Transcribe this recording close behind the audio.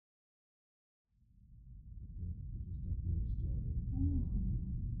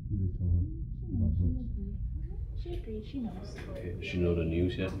tell her about Brooks? She knows. Okay. She know the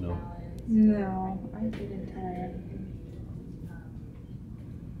news yet? No. No, I didn't tell her.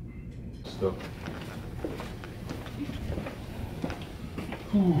 Stop.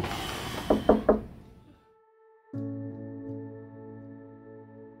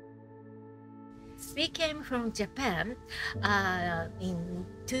 We came from Japan in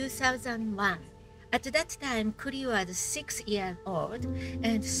 2001. At that time, Kuri was 6 years old,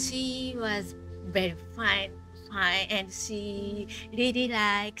 and she was very fine, and she really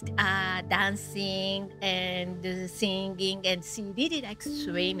liked dancing and singing, and she really liked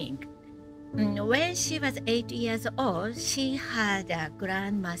swimming. When she was 8 years old, she had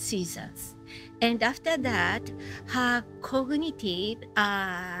grandma seizures. And after that, her cognitive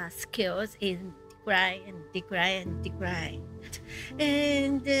skills decline.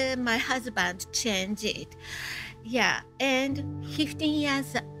 And my husband changed it. Yeah, and 15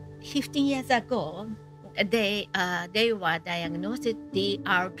 years ago, they were diagnosed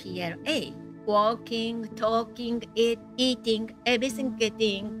DRPLA. Walking, talking, eating, everything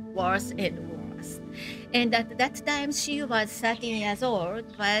getting worse and worse. And at that time, she was 13 years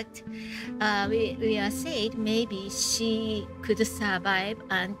old, but we are said maybe she could survive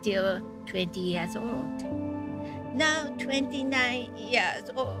until 20 years old. Now 29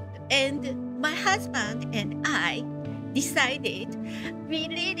 years old, and my husband and I decided we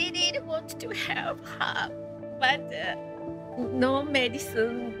really want to help her, but no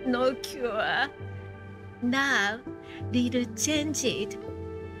medicine, no cure. Now, little change it,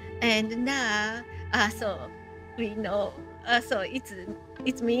 and now, so we know, so it's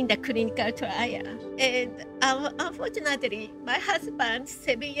me in the clinical trial. And unfortunately, my husband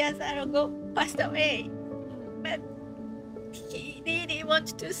 7 years ago passed away, but he really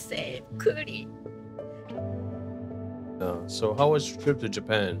wants to save Kuri. So how was your trip to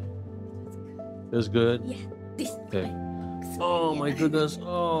Japan? It was good? Yeah, this Okay. time. Oh my goodness.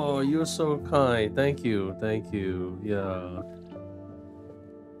 Oh, you're so kind. Thank you. Thank you. Yeah.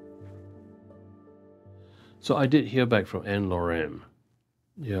 So I did hear back from n-Lorem.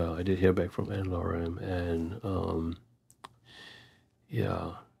 Yeah, I did hear back from n-Lorem, and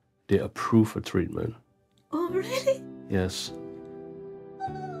yeah, they approved a treatment. Oh, really? Yes.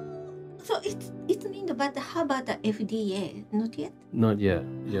 So it's mean, but how about the FDA? Not yet? Not yet.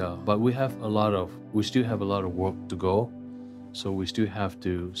 Yeah, but we still have a lot of work to go. So we still have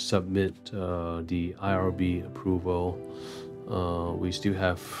to submit the IRB approval. We still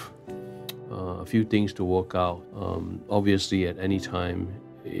have a few things to work out. Obviously, at any time,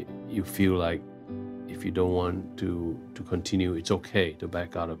 you feel like if you don't want to continue, it's okay to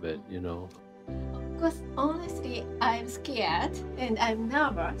back out of it, you know. Because honestly, I'm scared and I'm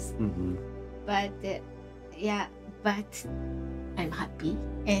nervous. Mm-hmm. But but I'm happy,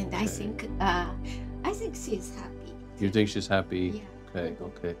 and I think she's happy. You think she's happy? Yeah. Okay,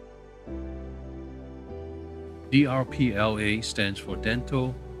 okay. DRPLA stands for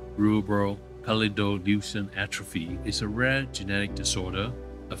Dentatorubral-pallidoluysian atrophy. It's a rare genetic disorder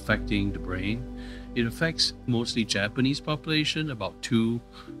affecting the brain. It affects mostly Japanese population, about 2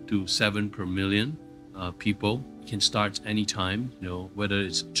 to 7 per million people. It can start anytime, you know, whether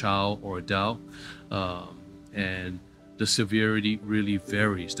it's a child or adult, and the severity really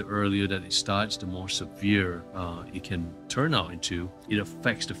varies. The earlier that it starts, the more severe it can turn out into. It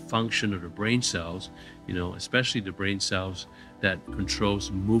affects the function of the brain cells, you know, especially the brain cells that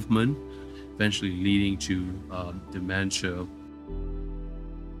controls movement, eventually leading to dementia.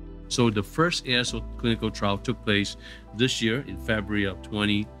 So the first ASO clinical trial took place this year in February of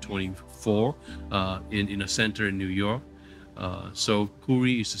 2024 in a center in New York. So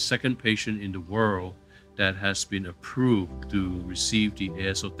Kuri is the second patient in the world that has been approved to receive the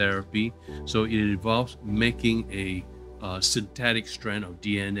ASO therapy. So it involves making a synthetic strand of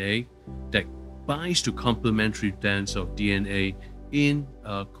DNA that binds to complementary strands of DNA in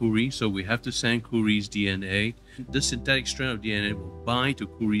Kuri. So we have to send Kuri's DNA. This synthetic strand of DNA will bind to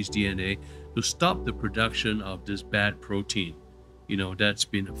Kuri's DNA to stop the production of this bad protein, you know, that's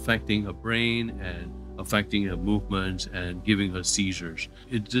been affecting her brain and affecting her movements and giving her seizures.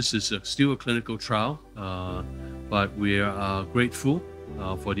 This is still a clinical trial, but we are grateful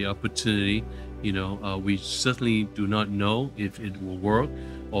for the opportunity. You know, we certainly do not know if it will work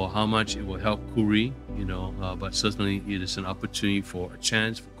or how much it will help Kuri, you know, but certainly it is an opportunity for a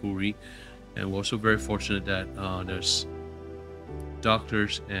chance for Kuri. And we're also very fortunate that there's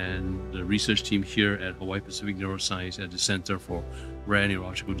doctors and the research team here at Hawaii Pacific Neuroscience at the Center for Rare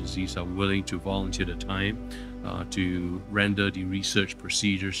Neurological Disease are willing to volunteer the time to render the research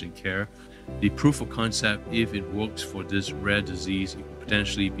procedures and care. The proof of concept, if it works for this rare disease, it will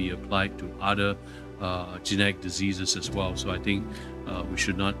potentially be applied to other genetic diseases as well. So I think we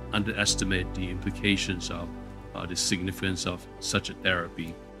should not underestimate the implications of the significance of such a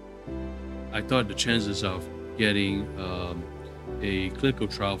therapy. I thought the chances of getting a clinical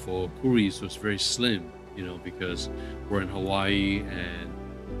trial for Kuri was very slim, because we're in Hawaii, and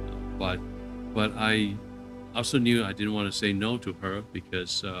but I also knew I didn't want to say no to her,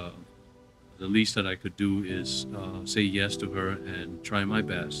 because the least that I could do is say yes to her and try my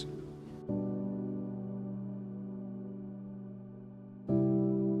best.